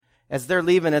as they're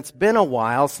leaving, it's been a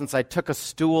while since I took a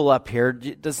stool up here.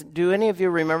 Do any of you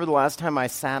remember the last time I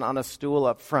sat on a stool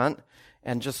up front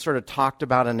and just sort of talked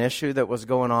about an issue that was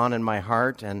going on in my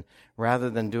heart, and rather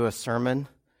than do a sermon?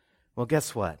 Well,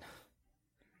 guess what?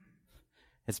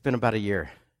 It's been about a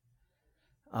year.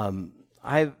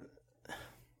 I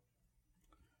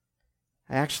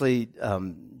actually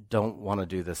don't want to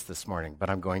do this morning, but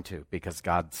I'm going to because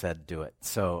God said do it.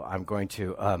 So I'm going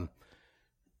to.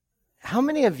 How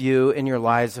many of you in your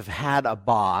lives have had a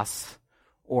boss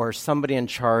or somebody in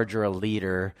charge or a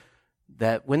leader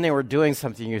that when they were doing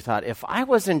something you thought, if I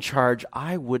was in charge,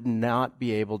 I would not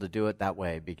be able to do it that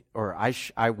way, or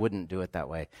I wouldn't do it that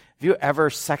way? Have you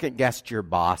ever second-guessed your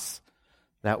boss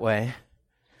that way?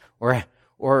 Or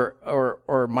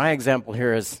my example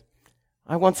here is,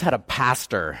 I once had a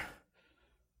pastor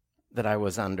that I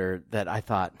was under that I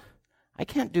thought, I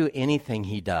can't do anything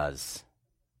he does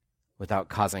without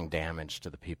causing damage to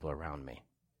the people around me.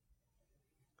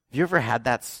 Have you ever had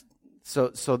that?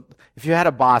 So if you had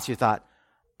a boss, you thought,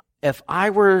 if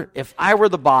I were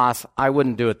the boss, I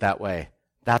wouldn't do it that way.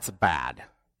 That's bad.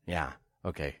 Yeah.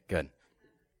 Okay, good.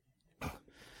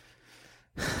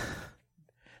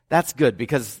 That's good,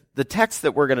 because the text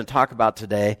that we're going to talk about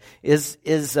today is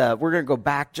we're going to go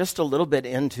back just a little bit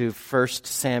into 1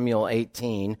 Samuel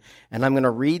 18, and I'm going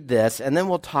to read this, and then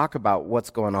we'll talk about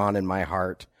what's going on in my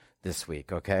heart this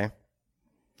week, okay?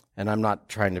 And I'm not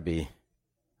trying to be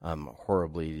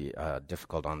horribly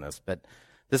difficult on this, but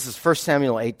this is 1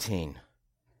 Samuel 18.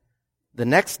 The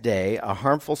next day, a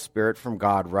harmful spirit from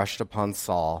God rushed upon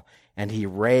Saul, and he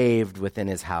raved within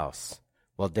his house,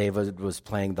 while David was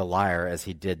playing the lyre as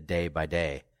he did day by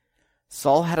day.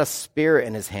 Saul had a spear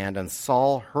in his hand, and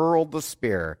Saul hurled the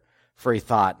spear, for he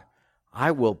thought,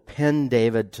 I will pin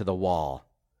David to the wall.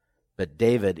 But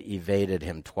David evaded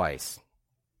him twice.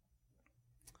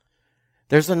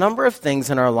 There's a number of things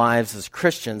in our lives as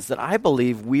Christians that I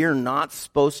believe we are not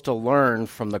supposed to learn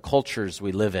from the cultures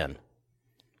we live in.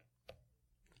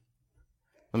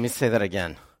 Let me say that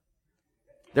again.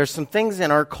 There's some things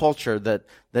in our culture that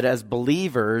as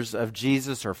believers of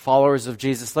Jesus or followers of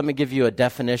Jesus, let me give you a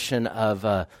definition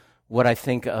of what I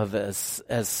think of as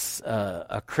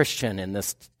a Christian in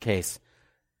this case.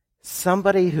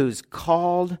 Somebody who's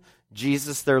called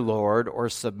Jesus their Lord or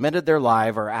submitted their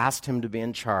life or asked him to be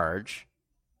in charge.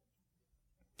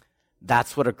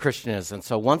 That's what a Christian is. And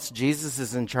so once Jesus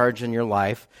is in charge in your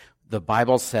life, the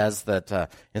Bible says that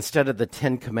instead of the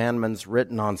 10 Commandments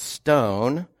written on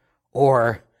stone,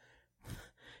 or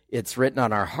it's written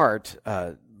on our heart,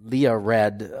 Leah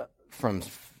read from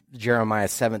Jeremiah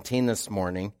 17 this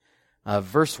morning.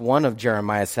 Verse 1 of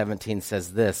Jeremiah 17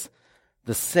 says this,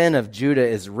 the sin of Judah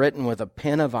is written with a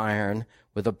pen of iron,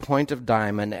 with a point of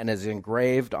diamond, and is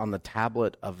engraved on the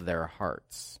tablet of their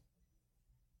hearts.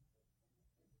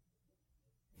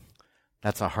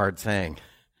 That's a hard saying.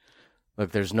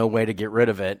 Look, there's no way to get rid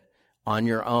of it on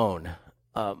your own.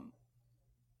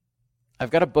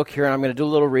 I've got a book here, and I'm going to do a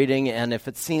little reading, and if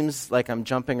it seems like I'm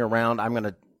jumping around, I'm going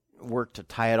to work to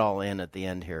tie it all in at the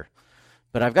end here.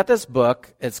 But I've got this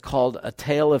book. It's called A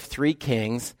Tale of Three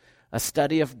Kings, A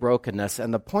Study of Brokenness,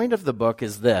 and the point of the book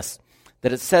is this,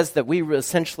 that it says that we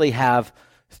essentially have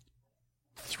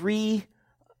three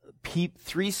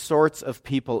sorts of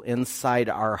people inside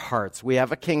our hearts. We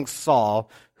have a King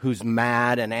Saul who's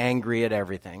mad and angry at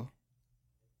everything.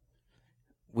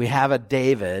 We have a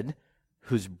David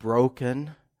who's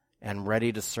broken and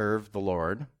ready to serve the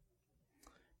Lord.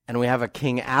 And we have a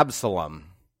King Absalom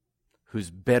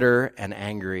who's bitter and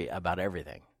angry about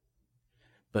everything.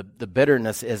 But the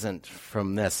bitterness isn't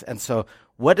from this. And so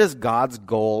what is God's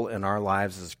goal in our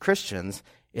lives as Christians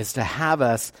is to have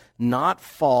us not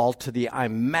fall to the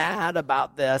I'm mad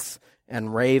about this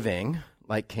and raving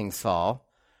like King Saul,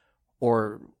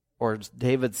 or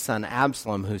David's son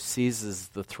Absalom, who seizes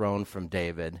the throne from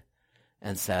David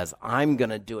and says, I'm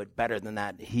going to do it better than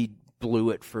that. He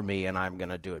blew it for me, and I'm going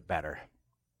to do it better.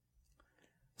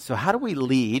 So how do we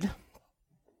lead?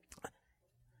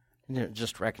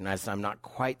 Just recognize that I'm not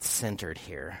quite centered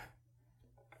here.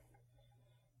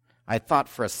 I thought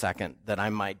for a second that I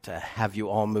might have you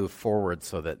all move forward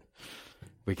so that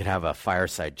we could have a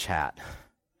fireside chat.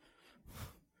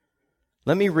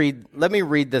 Let me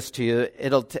read this to you.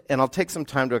 And I'll take some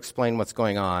time to explain what's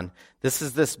going on. This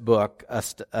is this book,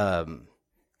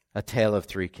 A Tale of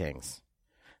Three Kings.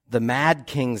 The mad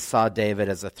king saw David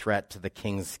as a threat to the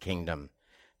king's kingdom.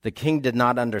 The king did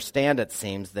not understand, it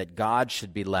seems, that God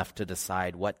should be left to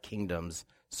decide what kingdoms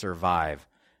survive,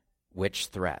 which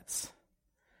threats.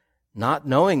 Not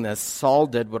knowing this, Saul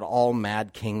did what all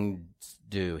mad kings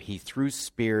do. He threw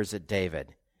spears at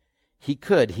David. He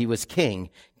could. He was king.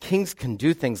 Kings can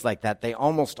do things like that. They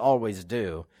almost always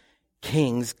do.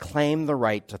 Kings claim the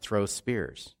right to throw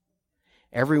spears.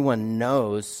 Everyone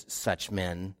knows such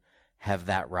men have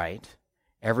that right.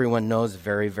 Everyone knows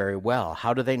very, very well.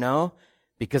 How do they know?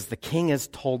 Because the king has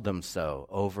told them so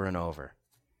over and over.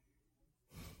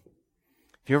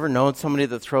 Have you ever known somebody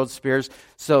that throws spears?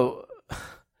 So,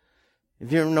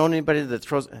 have you ever known anybody that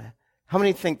throws... How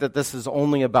many think that this is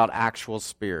only about actual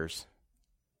spears?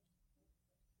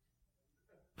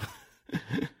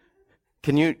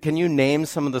 Can you name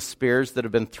some of the spears that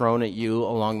have been thrown at you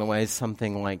along the way?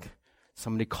 Something like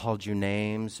somebody called you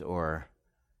names or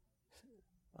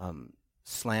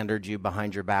slandered you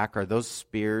behind your back. Are those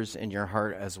spears in your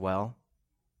heart as well?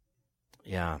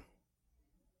 Yeah.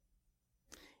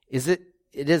 It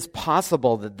is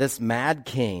possible that this mad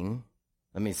king,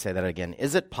 let me say that again.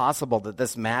 Is it possible that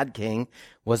this mad king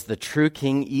was the true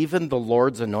king, even the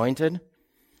Lord's anointed?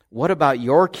 What about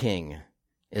your king?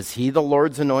 Is he the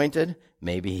Lord's anointed?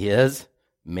 Maybe he is.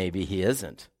 Maybe he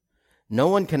isn't. No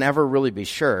one can ever really be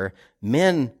sure.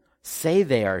 Men say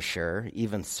they are sure,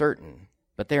 even certain,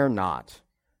 but they are not.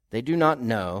 They do not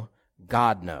know.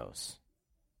 God knows.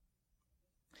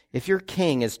 If your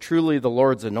king is truly the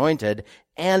Lord's anointed,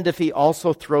 and if he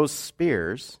also throws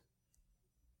spears,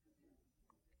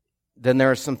 then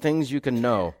there are some things you can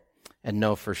know and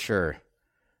know for sure.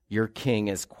 Your king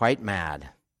is quite mad,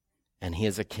 and he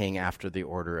is a king after the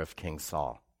order of King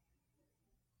Saul.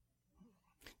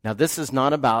 Now, this is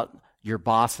not about your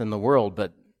boss in the world,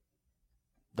 but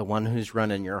the one who's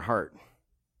running your heart.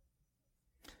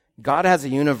 God has a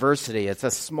university. It's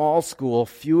a small school,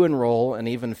 few enroll, and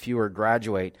even fewer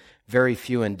graduate, very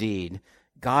few indeed.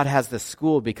 God has this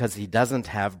school because he doesn't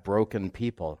have broken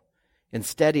people.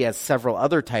 Instead, he has several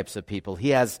other types of people. He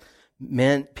has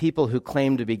people who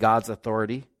claim to be God's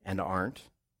authority and aren't.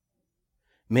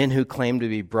 Men who claim to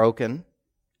be broken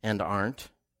and aren't.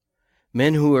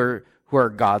 Men who are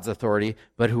God's authority,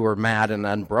 but who are mad and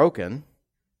unbroken.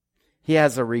 He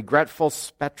has a regretful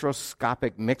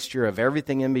spectroscopic mixture of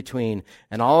everything in between,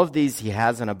 and all of these he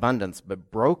has in abundance,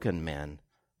 but broken men,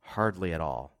 hardly at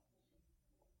all.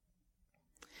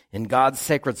 In God's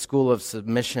sacred school of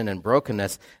submission and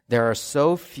brokenness, there are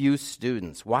so few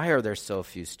students. Why are there so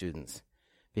few students?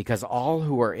 Because all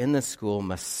who are in this school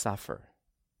must suffer.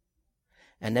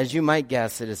 And as you might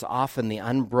guess, it is often the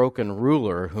unbroken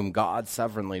ruler whom God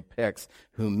sovereignly picks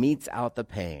who meets out the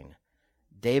pain.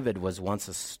 David was once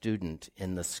a student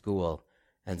in the school,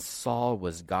 and Saul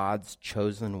was God's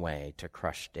chosen way to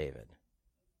crush David.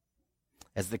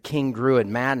 As the king grew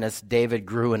in madness, David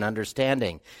grew in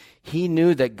understanding. He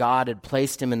knew that God had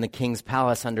placed him in the king's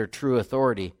palace under true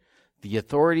authority, the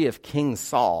authority of King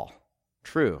Saul.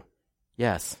 True,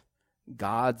 yes,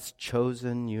 God's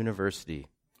chosen university.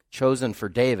 Chosen for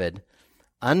David,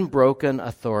 unbroken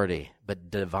authority,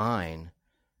 but divine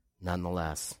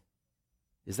nonetheless.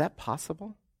 Is that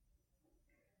possible?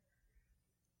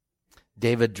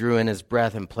 David drew in his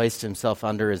breath and placed himself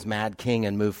under his mad king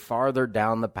and moved farther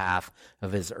down the path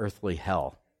of his earthly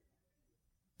hell.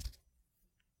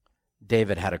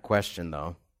 David had a question,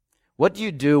 though. What do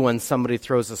you do when somebody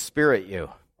throws a spear at you?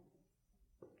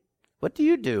 What do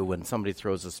you do when somebody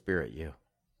throws a spear at you?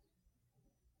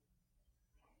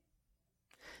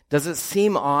 Does it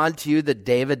seem odd to you that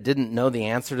David didn't know the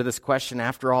answer to this question?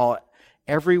 After all,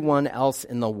 everyone else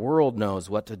in the world knows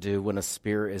what to do when a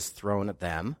spear is thrown at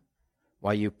them,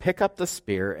 while you pick up the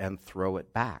spear and throw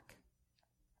it back.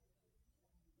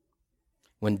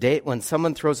 When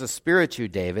someone throws a spear at you,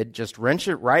 David, just wrench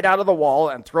it right out of the wall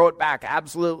and throw it back.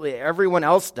 Absolutely, everyone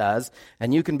else does,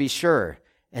 and you can be sure.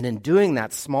 And in doing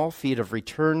that small feat of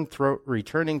returning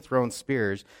thrown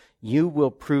spears, you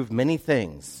will prove many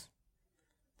things.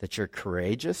 That you're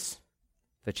courageous,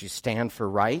 that you stand for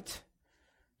right,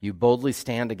 you boldly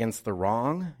stand against the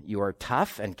wrong, you are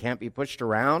tough and can't be pushed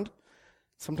around.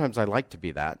 Sometimes I like to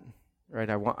be that, right?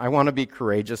 I want to be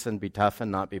courageous and be tough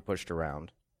and not be pushed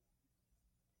around.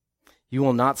 You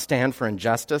will not stand for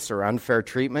injustice or unfair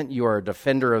treatment. You are a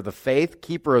defender of the faith,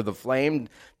 keeper of the flame,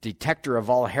 detector of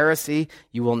all heresy.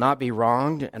 You will not be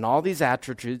wronged, and all these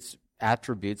attributes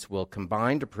will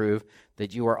combine to prove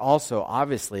that you are also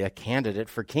obviously a candidate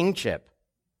for kingship.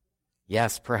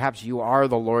 Yes, perhaps you are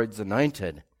the Lord's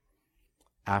anointed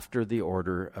after the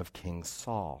order of King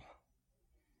Saul.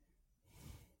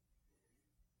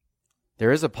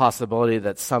 There is a possibility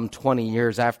that some 20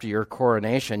 years after your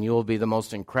coronation, you will be the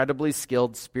most incredibly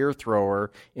skilled spear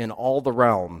thrower in all the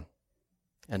realm,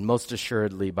 and most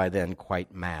assuredly by then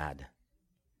quite mad.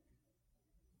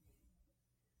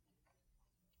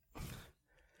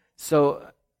 So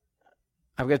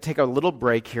I'm going to take a little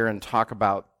break here and talk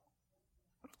about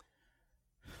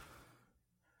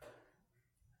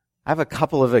I have a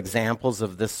couple of examples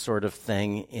of this sort of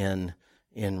thing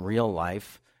in real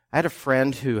life. I had a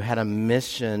friend who had a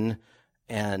mission,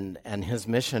 and his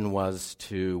mission was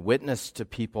to witness to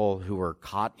people who were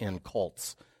caught in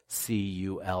cults,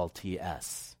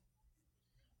 cults.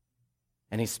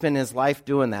 And he spent his life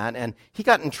doing that, and he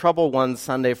got in trouble one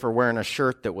Sunday for wearing a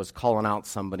shirt that was calling out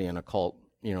somebody in a cult,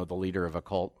 the leader of a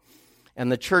cult.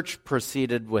 And the church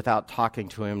proceeded, without talking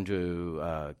to him,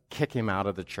 to kick him out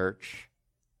of the church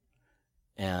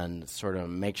and sort of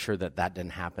make sure that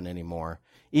didn't happen anymore.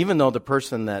 Even though the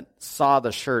person that saw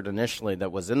the shirt initially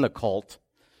that was in the cult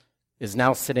is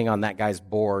now sitting on that guy's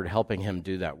board helping him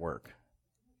do that work.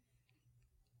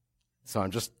 So I'm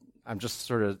just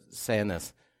sort of saying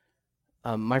this.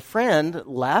 My friend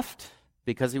left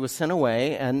because he was sent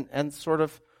away and sort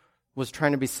of was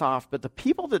trying to be soft. But the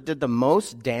people that did the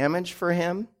most damage for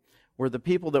him were the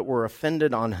people that were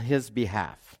offended on his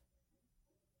behalf.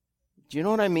 Do you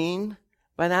know what I mean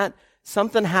by that?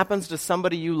 Something happens to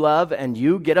somebody you love and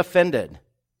you get offended.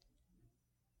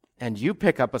 And you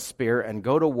pick up a spear and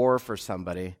go to war for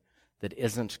somebody that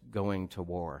isn't going to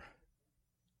war.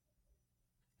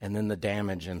 And then the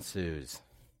damage ensues.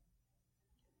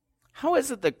 How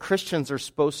is it that Christians are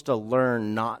supposed to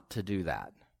learn not to do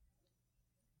that?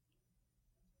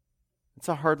 It's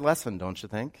a hard lesson, don't you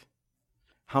think?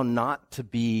 How not to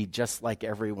be just like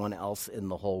everyone else in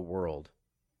the whole world.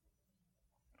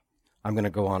 I'm going to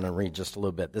go on and read just a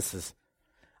little bit. This is,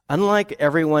 unlike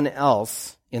everyone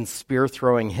else in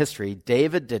spear-throwing history,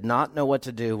 David did not know what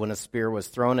to do when a spear was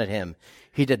thrown at him.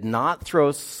 He did not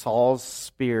throw Saul's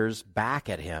spears back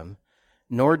at him,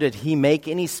 nor did he make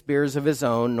any spears of his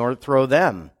own, nor throw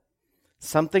them.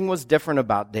 Something was different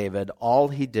about David. All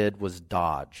he did was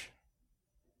dodge.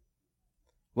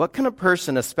 What can a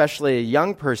person, especially a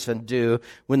young person, do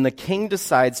when the king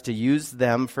decides to use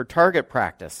them for target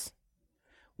practice?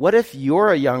 What if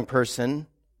you're a young person?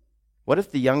 What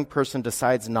if the young person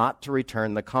decides not to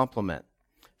return the compliment?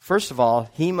 First of all,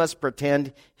 he must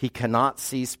pretend he cannot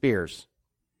see spears.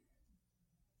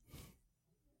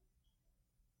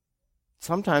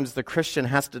 Sometimes the Christian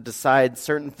has to decide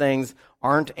certain things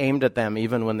aren't aimed at them,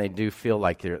 even when they do feel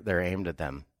like they're aimed at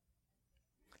them.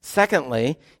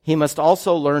 Secondly, he must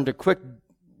also learn to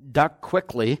duck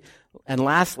quickly. And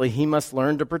lastly, he must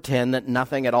learn to pretend that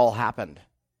nothing at all happened.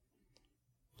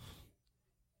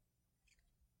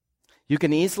 You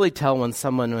can easily tell when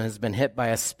someone has been hit by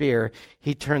a spear,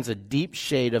 he turns a deep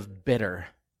shade of bitter.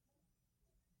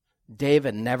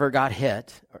 David never got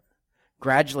hit.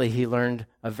 Gradually, he learned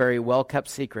a very well-kept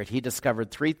secret. He discovered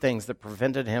 3 things that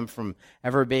prevented him from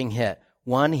ever being hit.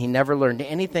 1, he never learned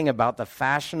anything about the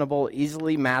fashionable,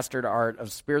 easily mastered art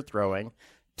of spear throwing.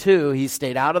 2, he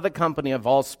stayed out of the company of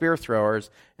all spear throwers.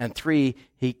 And 3,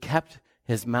 he kept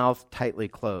his mouth tightly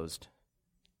closed.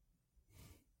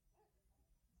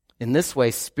 In this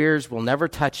way, spears will never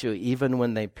touch you, even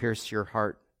when they pierce your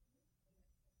heart.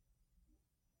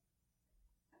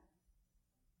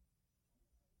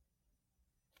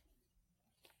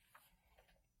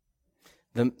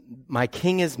 My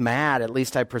king is mad, at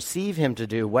least I perceive him to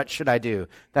do. What should I do?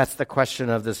 That's the question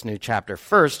of this new chapter.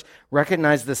 First,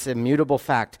 recognize this immutable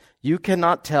fact. You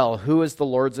cannot tell who is the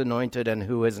Lord's anointed and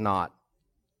who is not.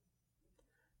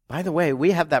 By the way,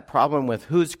 we have that problem with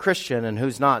who's Christian and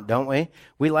who's not, don't we?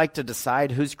 We like to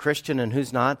decide who's Christian and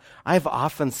who's not. I've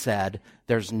often said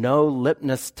there's no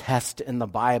litmus test in the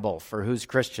Bible for who's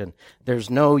Christian. There's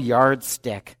no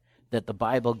yardstick that the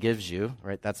Bible gives you.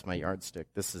 Right, that's my yardstick.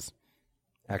 This is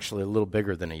actually a little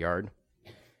bigger than a yard.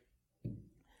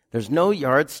 There's no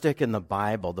yardstick in the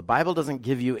Bible. The Bible doesn't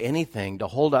give you anything to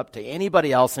hold up to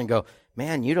anybody else and go,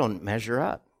 man, you don't measure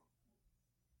up.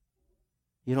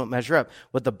 You don't measure up.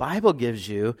 What the Bible gives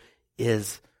you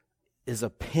is a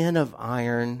pin of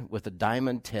iron with a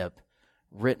diamond tip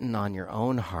written on your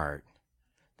own heart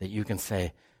that you can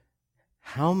say,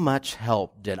 how much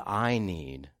help did I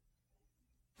need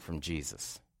from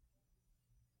Jesus?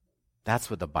 That's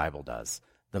what the Bible does.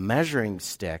 The measuring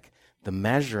stick, the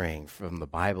measuring from the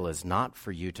Bible is not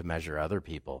for you to measure other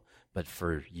people, but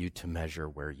for you to measure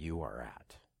where you are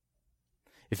at.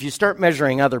 If you start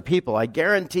measuring other people, I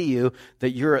guarantee you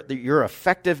that your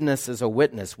effectiveness as a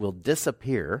witness will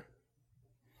disappear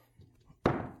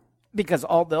because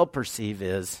all they'll perceive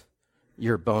is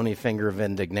your bony finger of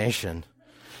indignation.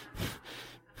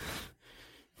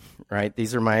 Right?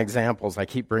 These are my examples. I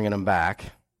keep bringing them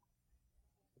back.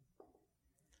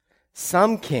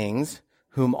 Some kings,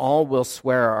 whom all will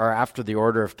swear are after the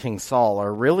order of King Saul,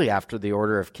 are really after the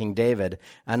order of King David,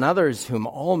 and others whom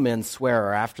all men swear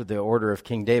are after the order of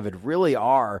King David really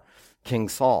are King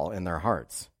Saul in their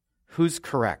hearts. Who's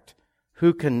correct?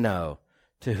 Who can know?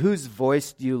 To whose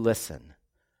voice do you listen?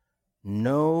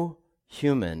 No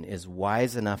human is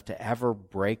wise enough to ever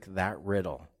break that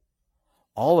riddle.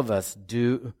 All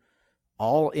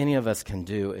any of us can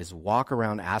do is walk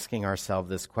around asking ourselves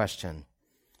this question: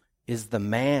 is the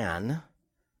man,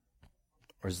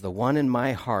 or is the one in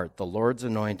my heart the Lord's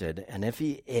anointed? And if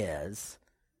he is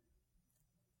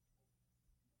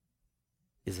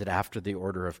it after the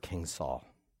order of King Saul?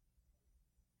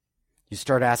 You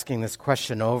start asking this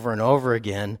question over and over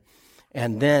again,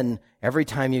 and then every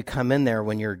time you come in there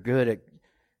when you're good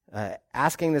at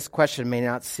asking this question may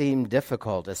not seem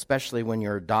difficult, especially when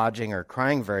you're dodging or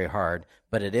crying very hard,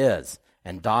 but it is,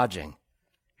 and dodging.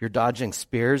 You're dodging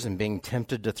spears and being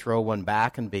tempted to throw one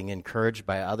back and being encouraged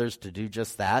by others to do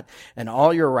just that, and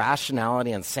all your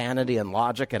rationality and sanity and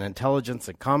logic and intelligence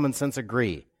and common sense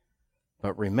agree.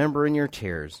 But remember, in your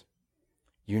tears,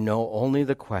 you know only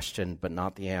the question, but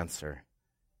not the answer.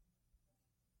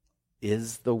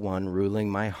 Is the one ruling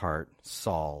my heart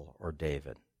Saul or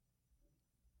David?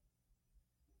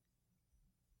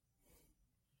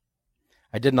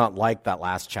 I did not like that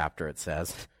last chapter, it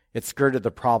says. It skirted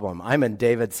the problem. I'm in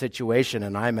David's situation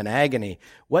and I'm in agony.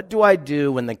 What do I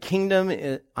do when the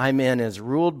kingdom I'm in is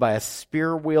ruled by a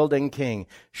spear-wielding king?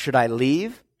 Should I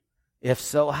leave? If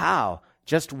so, how?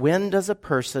 Just what does a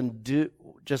person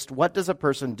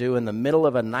do in the middle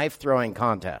of a knife-throwing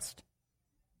contest?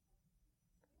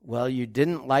 Well, you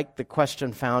didn't like the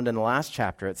question found in the last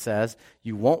chapter, it says.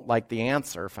 You won't like the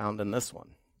answer found in this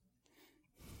one.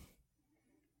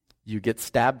 You get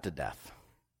stabbed to death.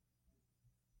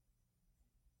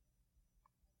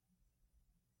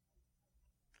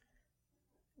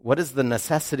 What is the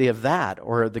necessity of that,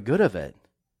 or the good of it?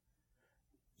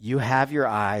 You have your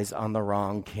eyes on the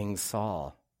wrong King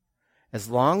Saul. As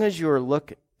long as you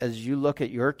look at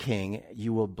your king,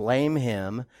 you will blame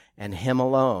him and him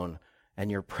alone, and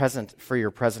your present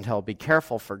hell. Be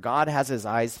careful, for God has his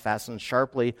eyes fastened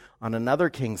sharply on another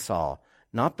King Saul,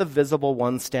 not the visible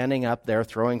one standing up there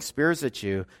throwing spears at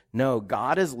you. No,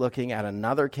 God is looking at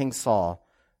another King Saul,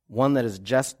 one that is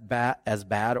just as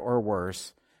bad or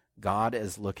worse. God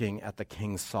is looking at the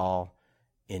King Saul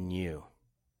in you.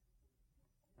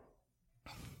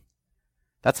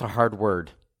 That's a hard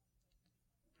word.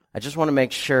 I just want to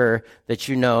make sure that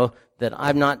you know that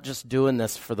I'm not just doing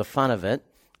this for the fun of it.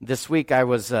 This week I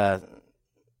was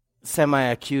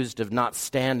semi-accused of not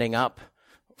standing up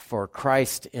for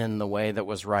Christ in the way that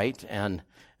was right, and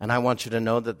I want you to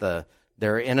know that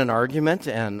they're in an argument,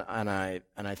 and I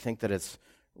think that it's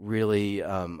really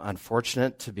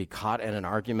unfortunate to be caught in an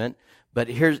argument. But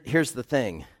here's the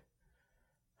thing.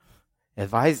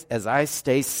 As I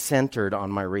stay centered on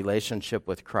my relationship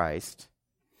with Christ,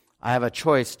 I have a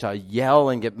choice to yell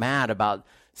and get mad about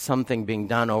something being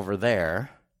done over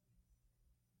there.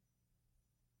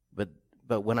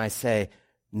 But when I say,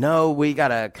 no, we got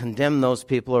to condemn those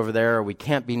people over there, or we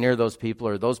can't be near those people,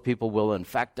 or those people will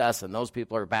infect us, and those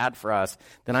people are bad for us,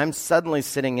 then I'm suddenly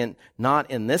sitting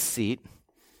not in this seat,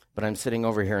 but I'm sitting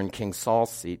over here in King Saul's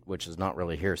seat, which is not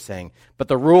really here, saying, but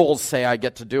the rules say I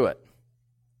get to do it.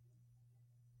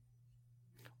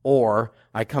 Or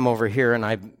I come over here and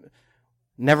I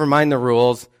never mind the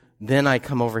rules. Then I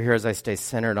come over here as I stay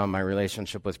centered on my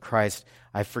relationship with Christ.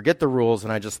 I forget the rules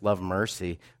and I just love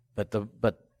mercy. But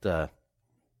the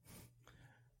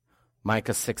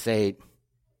Micah 6:8,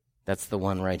 that's the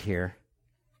one right here,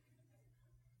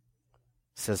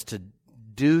 says to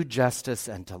do justice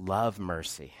and to love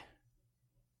mercy.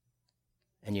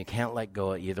 And you can't let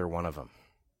go of either one of them.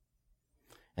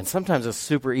 And sometimes it's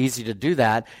super easy to do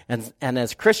that. And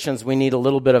as Christians, we need a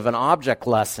little bit of an object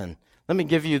lesson. Let me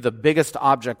give you the biggest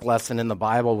object lesson in the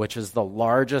Bible, which is the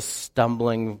largest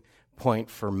stumbling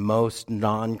point for most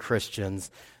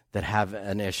non-Christians that have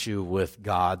an issue with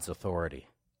God's authority.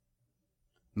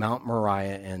 Mount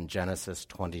Moriah in Genesis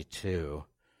 22.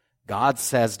 God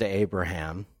says to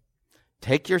Abraham,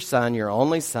 take your son, your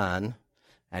only son,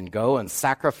 and go and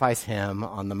sacrifice him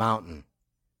on the mountain.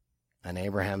 And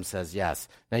Abraham says yes.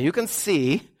 Now you can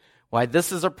see why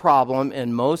this is a problem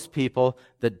in most people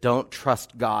that don't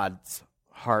trust God's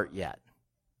heart yet.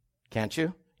 Can't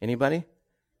you? Anybody?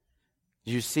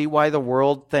 Do you see why the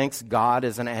world thinks God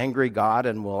is an angry God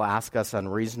and will ask us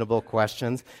unreasonable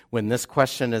questions when this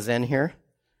question is in here?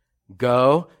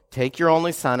 Go, take your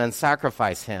only son and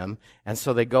sacrifice him. And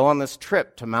so they go on this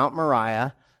trip to Mount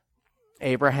Moriah.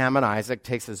 Abraham and Isaac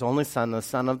takes his only son, the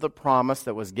son of the promise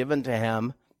that was given to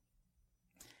him,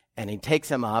 and he takes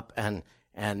him up, and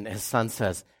his son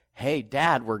says, hey,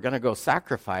 Dad, we're going to go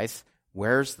sacrifice.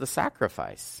 Where's the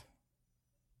sacrifice?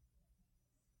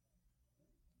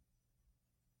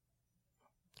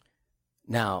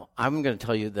 Now, I'm going to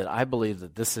tell you that I believe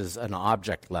that this is an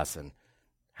object lesson.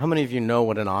 How many of you know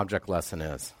what an object lesson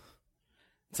is?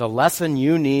 It's a lesson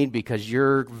you need because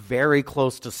you're very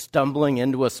close to stumbling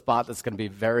into a spot that's going to be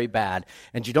very bad.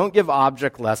 And you don't give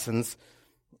object lessons.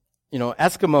 You know,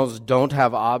 Eskimos don't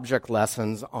have object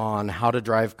lessons on how to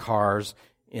drive cars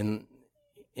in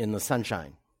the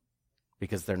sunshine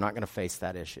because they're not going to face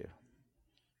that issue.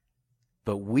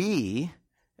 But we,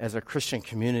 as a Christian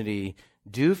community,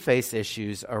 do face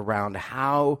issues around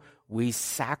how we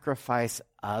sacrifice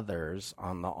others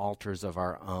on the altars of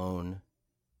our own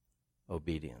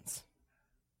obedience.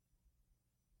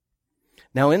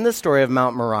 Now, in the story of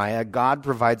Mount Moriah, God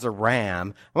provides a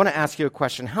ram. I want to ask you a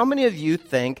question. How many of you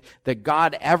think that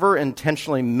God ever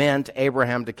intentionally meant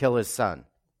Abraham to kill his son?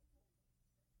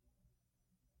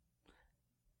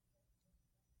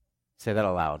 Say that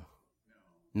aloud.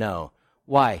 No.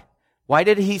 Why? Why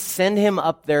did he send him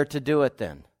up there to do it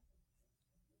then?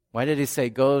 Why did he say,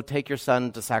 go take your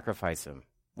son to sacrifice him?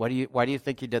 Why do you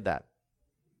think he did that?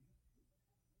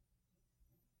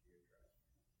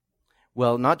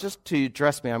 Well, not just do you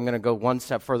trust me, I'm going to go one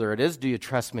step further. It is, do you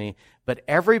trust me? But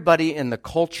everybody in the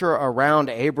culture around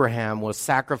Abraham was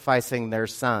sacrificing their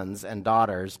sons and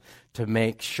daughters to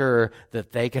make sure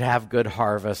that they could have good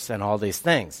harvests and all these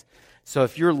things. So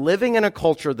if you're living in a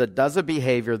culture that does a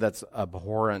behavior that's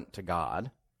abhorrent to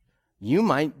God, you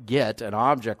might get an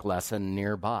object lesson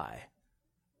nearby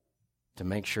to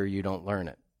make sure you don't learn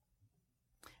it.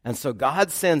 And so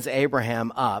God sends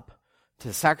Abraham up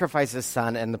to sacrifice his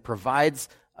son and provides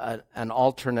an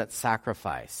alternate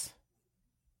sacrifice.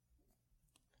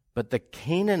 But the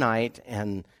Canaanite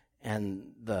and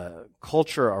the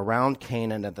culture around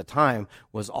Canaan at the time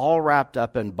was all wrapped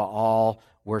up in Baal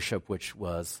worship, which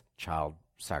was child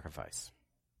sacrifice.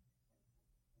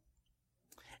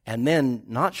 And then,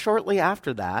 not shortly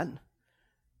after that,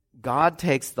 God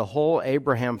takes the whole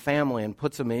Abraham family and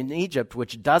puts them in Egypt,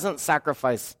 which doesn't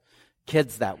sacrifice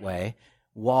kids that way,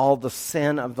 while the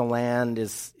sin of the land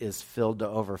is filled to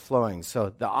overflowing.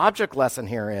 So the object lesson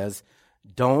here is,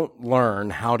 don't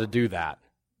learn how to do that.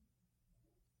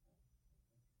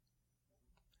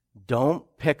 Don't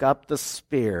pick up the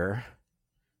spear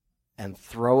and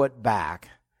throw it back.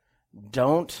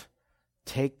 Don't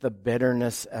take the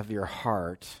bitterness of your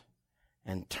heart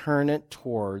and turn it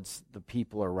towards the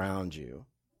people around you.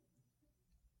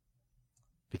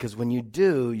 Because when you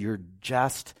do, you're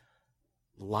just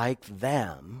like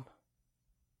them.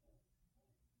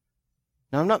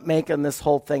 Now, I'm not making this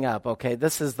whole thing up, okay?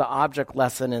 This is the object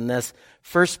lesson in this.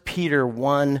 1 Peter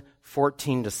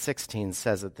 1:14-16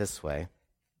 says it this way.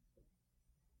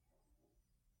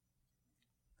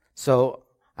 So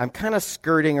I'm kind of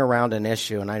skirting around an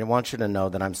issue, and I want you to know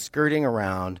that I'm skirting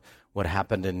around what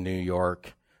happened in New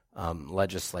York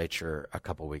legislature a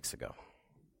couple weeks ago.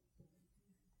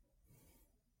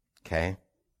 Okay?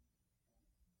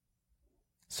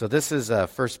 So this is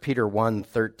 1 Peter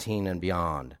 1:13 and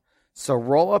beyond. So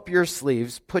roll up your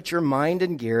sleeves, put your mind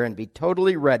in gear, and be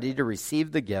totally ready to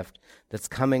receive the gift that's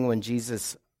coming when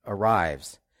Jesus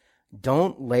arrives.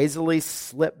 Don't lazily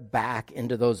slip back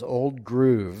into those old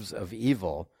grooves of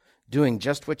evil, doing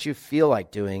just what you feel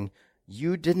like doing.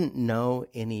 You didn't know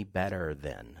any better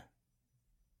then.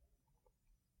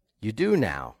 You do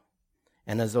now.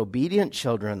 And as obedient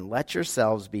children, let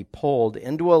yourselves be pulled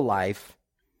into a life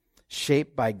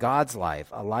shaped by God's life,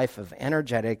 a life of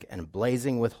energetic and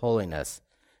blazing with holiness.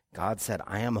 God said,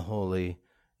 I am holy,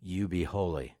 you be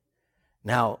holy.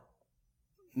 Now,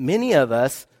 many of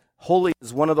us, holy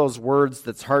is one of those words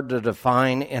that's hard to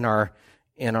define in our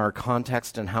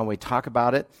context and how we talk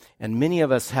about it, and many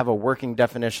of us have a working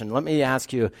definition. Let me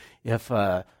ask you if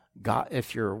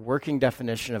your working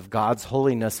definition of God's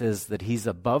holiness is that he's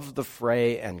above the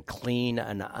fray and clean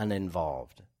and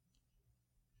uninvolved.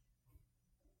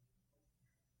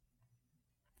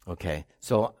 Okay,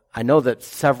 so I know that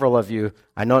several of you,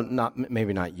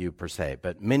 maybe not you per se,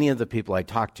 but many of the people I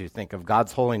talk to think of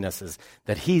God's holiness as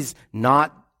that he's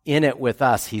not in it with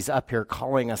us. He's up here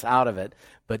calling us out of it,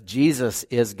 but Jesus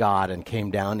is God and came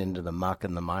down into the muck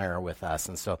and the mire with us.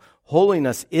 And so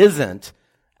holiness isn't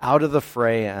out of the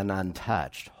fray and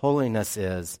untouched. Holiness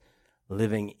is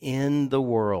living in the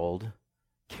world,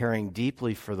 caring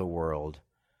deeply for the world,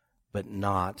 but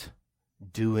not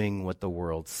doing what the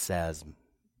world says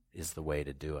is the way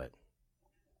to do it.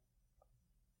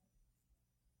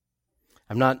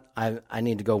 I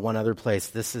need to go one other place.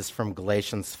 This is from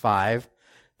Galatians 5.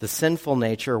 The sinful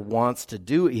nature wants to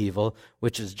do evil,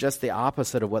 which is just the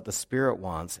opposite of what the Spirit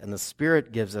wants. And the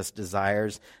Spirit gives us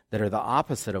desires that are the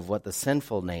opposite of what the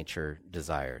sinful nature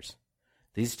desires.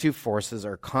 These two forces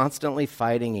are constantly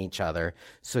fighting each other,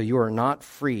 so you are not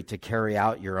free to carry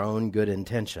out your own good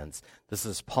intentions. This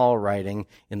is Paul writing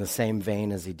in the same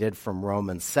vein as he did from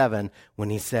Romans 7 when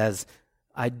he says,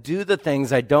 I do the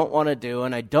things I don't want to do,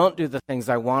 and I don't do the things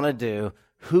I want to do.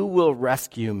 Who will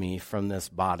rescue me from this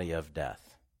body of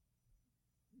death?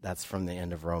 That's from the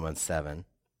end of Romans 7.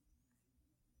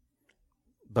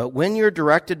 But when you're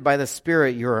directed by the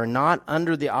Spirit, you are not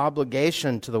under the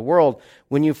obligation to the world.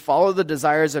 When you follow the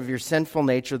desires of your sinful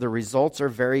nature, the results are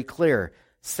very clear.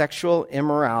 Sexual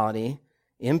immorality,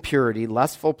 impurity,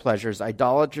 lustful pleasures,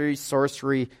 idolatry,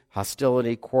 sorcery,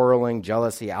 hostility, quarreling,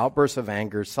 jealousy, outbursts of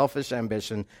anger, selfish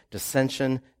ambition,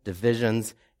 dissension,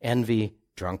 divisions, envy,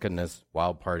 drunkenness,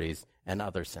 wild parties, and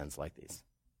other sins like these.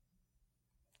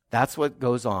 That's what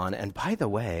goes on. And by the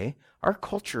way, our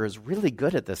culture is really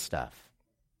good at this stuff.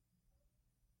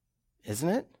 Isn't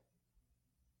it?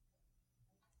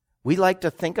 We like to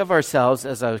think of ourselves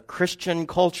as a Christian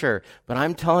culture, but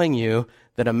I'm telling you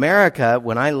that America,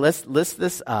 when I list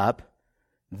this up,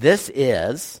 this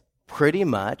is pretty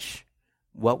much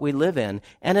what we live in,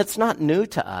 and it's not new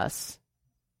to us.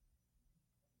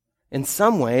 In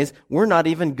some ways, we're not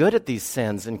even good at these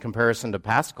sins in comparison to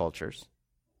past cultures.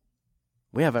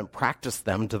 We haven't practiced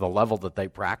them to the level that they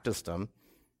practiced them.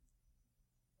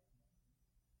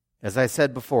 As I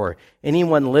said before,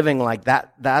 anyone living like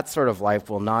that sort of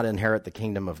life will not inherit the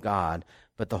kingdom of God,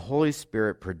 but the Holy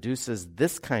Spirit produces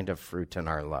this kind of fruit in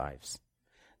our lives.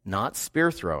 Not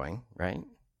spear throwing, right?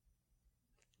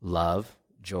 Love,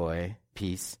 joy,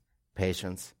 peace,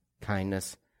 patience,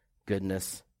 kindness,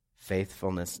 goodness,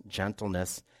 faithfulness,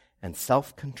 gentleness, and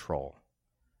self-control.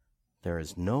 There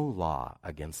is no law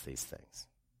against these things.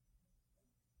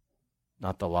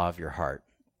 Not the law of your heart.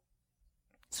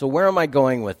 So where am I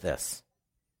going with this?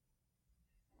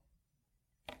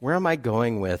 Where am I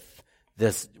going with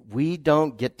this? We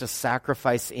don't get to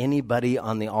sacrifice anybody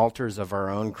on the altars of our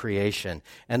own creation.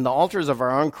 And the altars of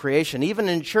our own creation, even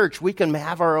in church, we can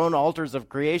have our own altars of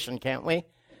creation, can't we?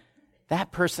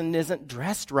 That person isn't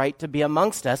dressed right to be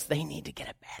amongst us. They need to get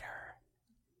it better.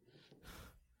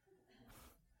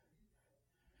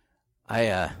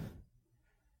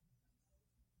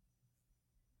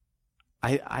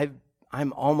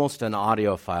 I'm almost an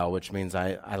audiophile, which means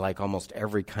I like almost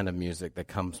every kind of music that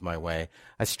comes my way.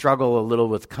 I struggle a little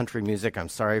with country music. I'm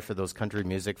sorry for those country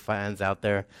music fans out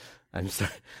there. I'm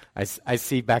sorry. I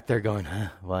see back there going,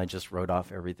 well, I just wrote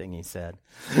off everything he said.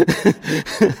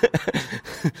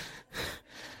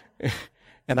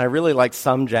 And I really like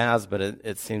some jazz, but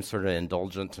it seems sort of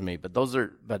indulgent to me. But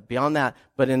beyond that,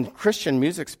 but in Christian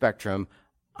music spectrum,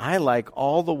 I like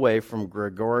all the way from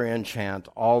Gregorian chant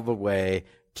all the way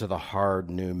to the hard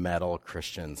new metal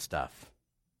Christian stuff.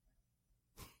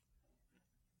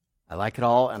 I like it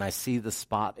all, and I see the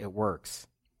spot it works.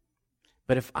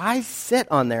 But if I sit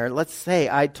on there, let's say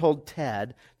I told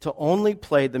Ted to only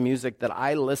play the music that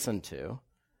I listen to,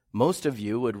 most of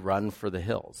you would run for the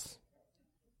hills.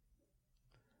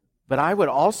 But I would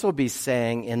also be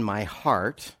saying in my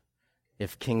heart,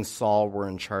 if King Saul were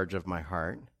in charge of my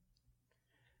heart,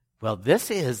 well, this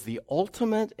is the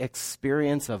ultimate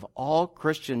experience of all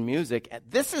Christian music.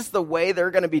 This is the way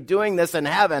they're going to be doing this in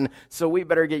heaven, so we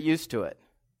better get used to it.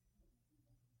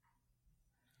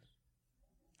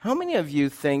 How many of you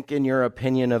think, in your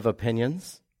opinion of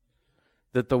opinions,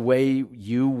 that the way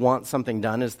you want something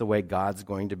done is the way God's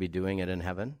going to be doing it in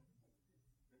heaven?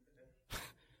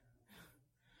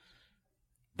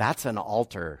 That's an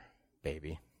altar,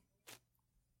 baby.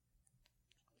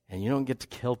 And you don't get to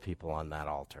kill people on that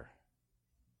altar.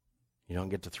 You don't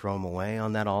get to throw them away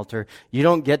on that altar. You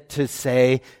don't get to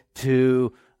say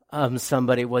to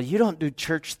somebody, well, you don't do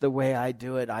church the way I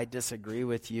do it. I disagree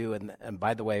with you. And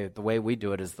by the way we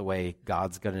do it is the way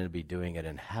God's going to be doing it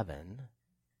in heaven.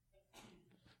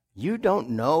 You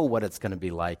don't know what it's going to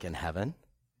be like in heaven.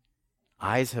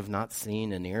 Eyes have not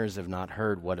seen and ears have not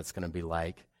heard what it's going to be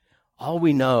like. All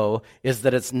we know is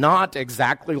that it's not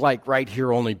exactly like right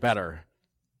here, only better.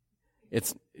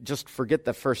 It's just forget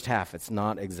the first half. It's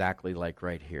not exactly like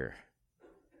right here.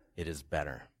 It is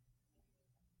better.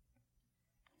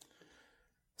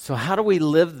 So how do we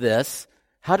live this?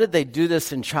 How did they do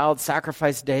this in child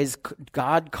sacrifice days?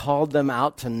 God called them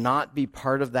out to not be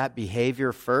part of that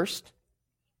behavior first.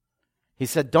 He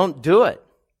said, don't do it.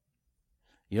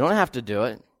 You don't have to do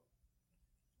it.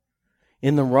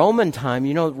 In the Roman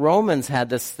time, Romans had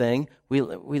this thing.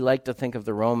 We like to think of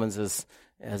the Romans as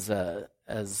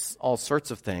all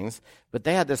sorts of things, but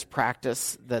they had this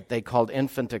practice that they called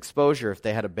infant exposure. If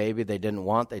they had a baby they didn't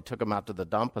want, they took them out to the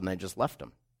dump and they just left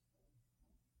them.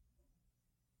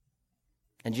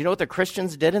 And you know what the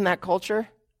Christians did in that culture?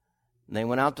 And they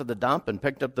went out to the dump and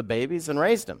picked up the babies and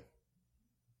raised them.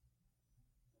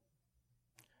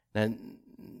 And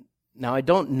now, I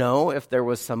don't know if there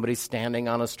was somebody standing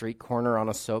on a street corner on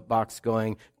a soapbox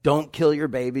going, "Don't kill your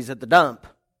babies at the dump."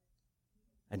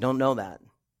 I don't know that.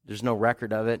 There's no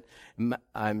record of it.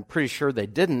 I'm pretty sure they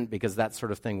didn't, because that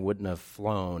sort of thing wouldn't have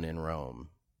flown in Rome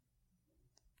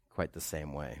quite the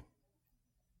same way.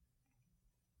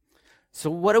 So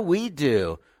what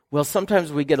do? Well,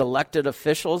 sometimes we get elected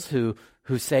officials who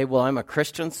say, "Well, I'm a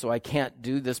Christian, so I can't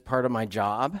do this part of my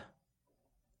job."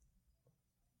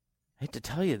 I hate to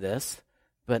tell you this,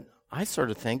 but I sort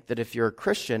of think that if you're a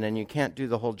Christian and you can't do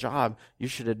the whole job, you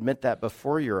should admit that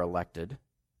before you're elected.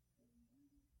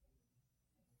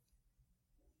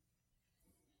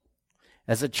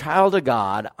 As a child of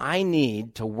God, I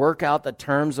need to work out the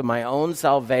terms of my own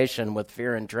salvation with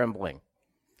fear and trembling.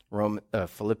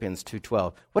 Philippians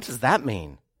 2:12. What does that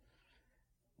mean?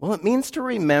 Well, it means to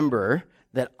remember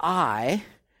that I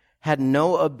had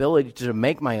no ability to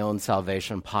make my own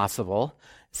salvation possible.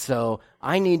 So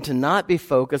I need to not be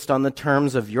focused on the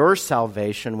terms of your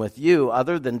salvation with you,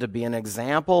 other than to be an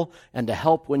example and to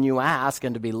help when you ask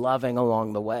and to be loving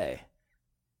along the way.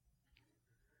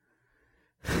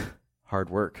 Hard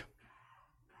work.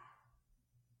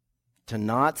 To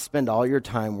not spend all your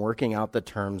time working out the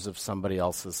terms of somebody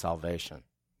else's salvation.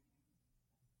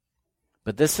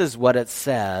 But this is what it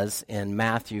says in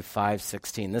Matthew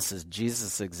 5:16. This is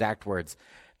Jesus' exact words.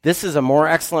 "This is a more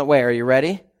excellent way." Are you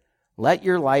ready? "Let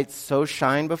your light so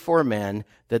shine before men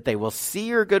that they will see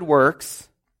your good works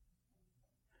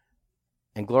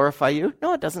and glorify you."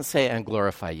 No, it doesn't say "and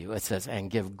glorify you." It says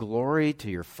 "and give glory to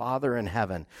your Father in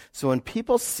heaven." So when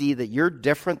people see that you're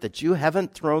different, that you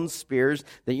haven't thrown spears,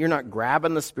 that you're not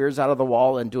grabbing the spears out of the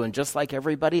wall and doing just like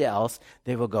everybody else,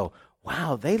 they will go,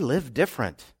 "Wow, they live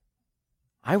different.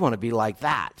 I want to be like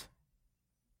that."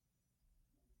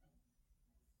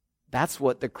 That's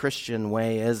what the Christian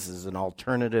way is an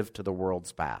alternative to the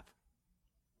world's path.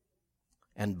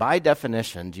 And by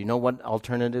definition, do you know what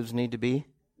alternatives need to be?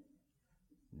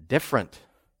 Different.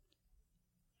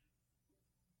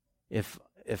 If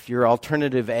your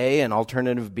alternative A and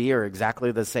alternative B are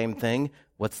exactly the same thing,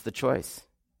 what's the choice?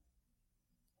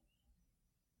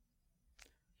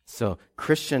 So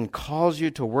Christian calls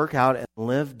you to work out and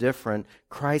live different.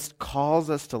 Christ calls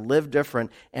us to live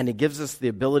different, and he gives us the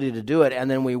ability to do it.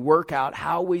 And then we work out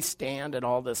how we stand in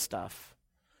all this stuff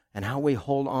and how we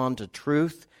hold on to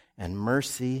truth and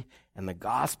mercy and the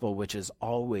gospel, which is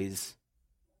always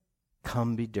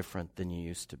come be different than you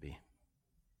used to be.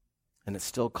 And it's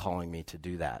still calling me to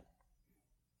do that.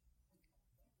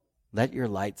 Let your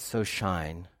light so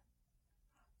shine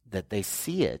that they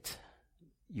see it,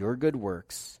 your good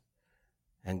works,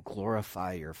 and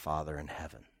glorify your Father in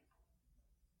heaven.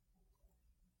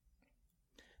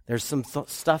 There's some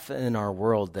stuff in our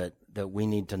world that we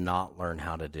need to not learn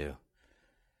how to do.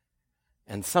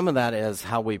 And some of that is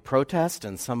how we protest,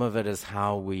 and some of it is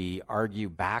how we argue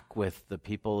back with the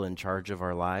people in charge of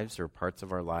our lives or parts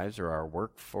of our lives or our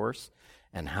workforce,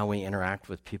 and how we interact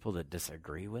with people that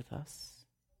disagree with us.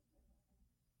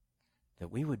 That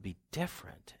we would be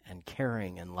different and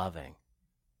caring and loving,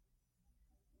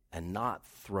 and not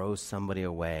throw somebody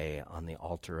away on the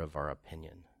altar of our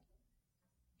opinion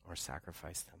or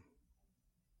sacrifice them.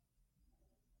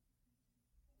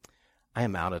 I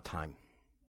am out of time.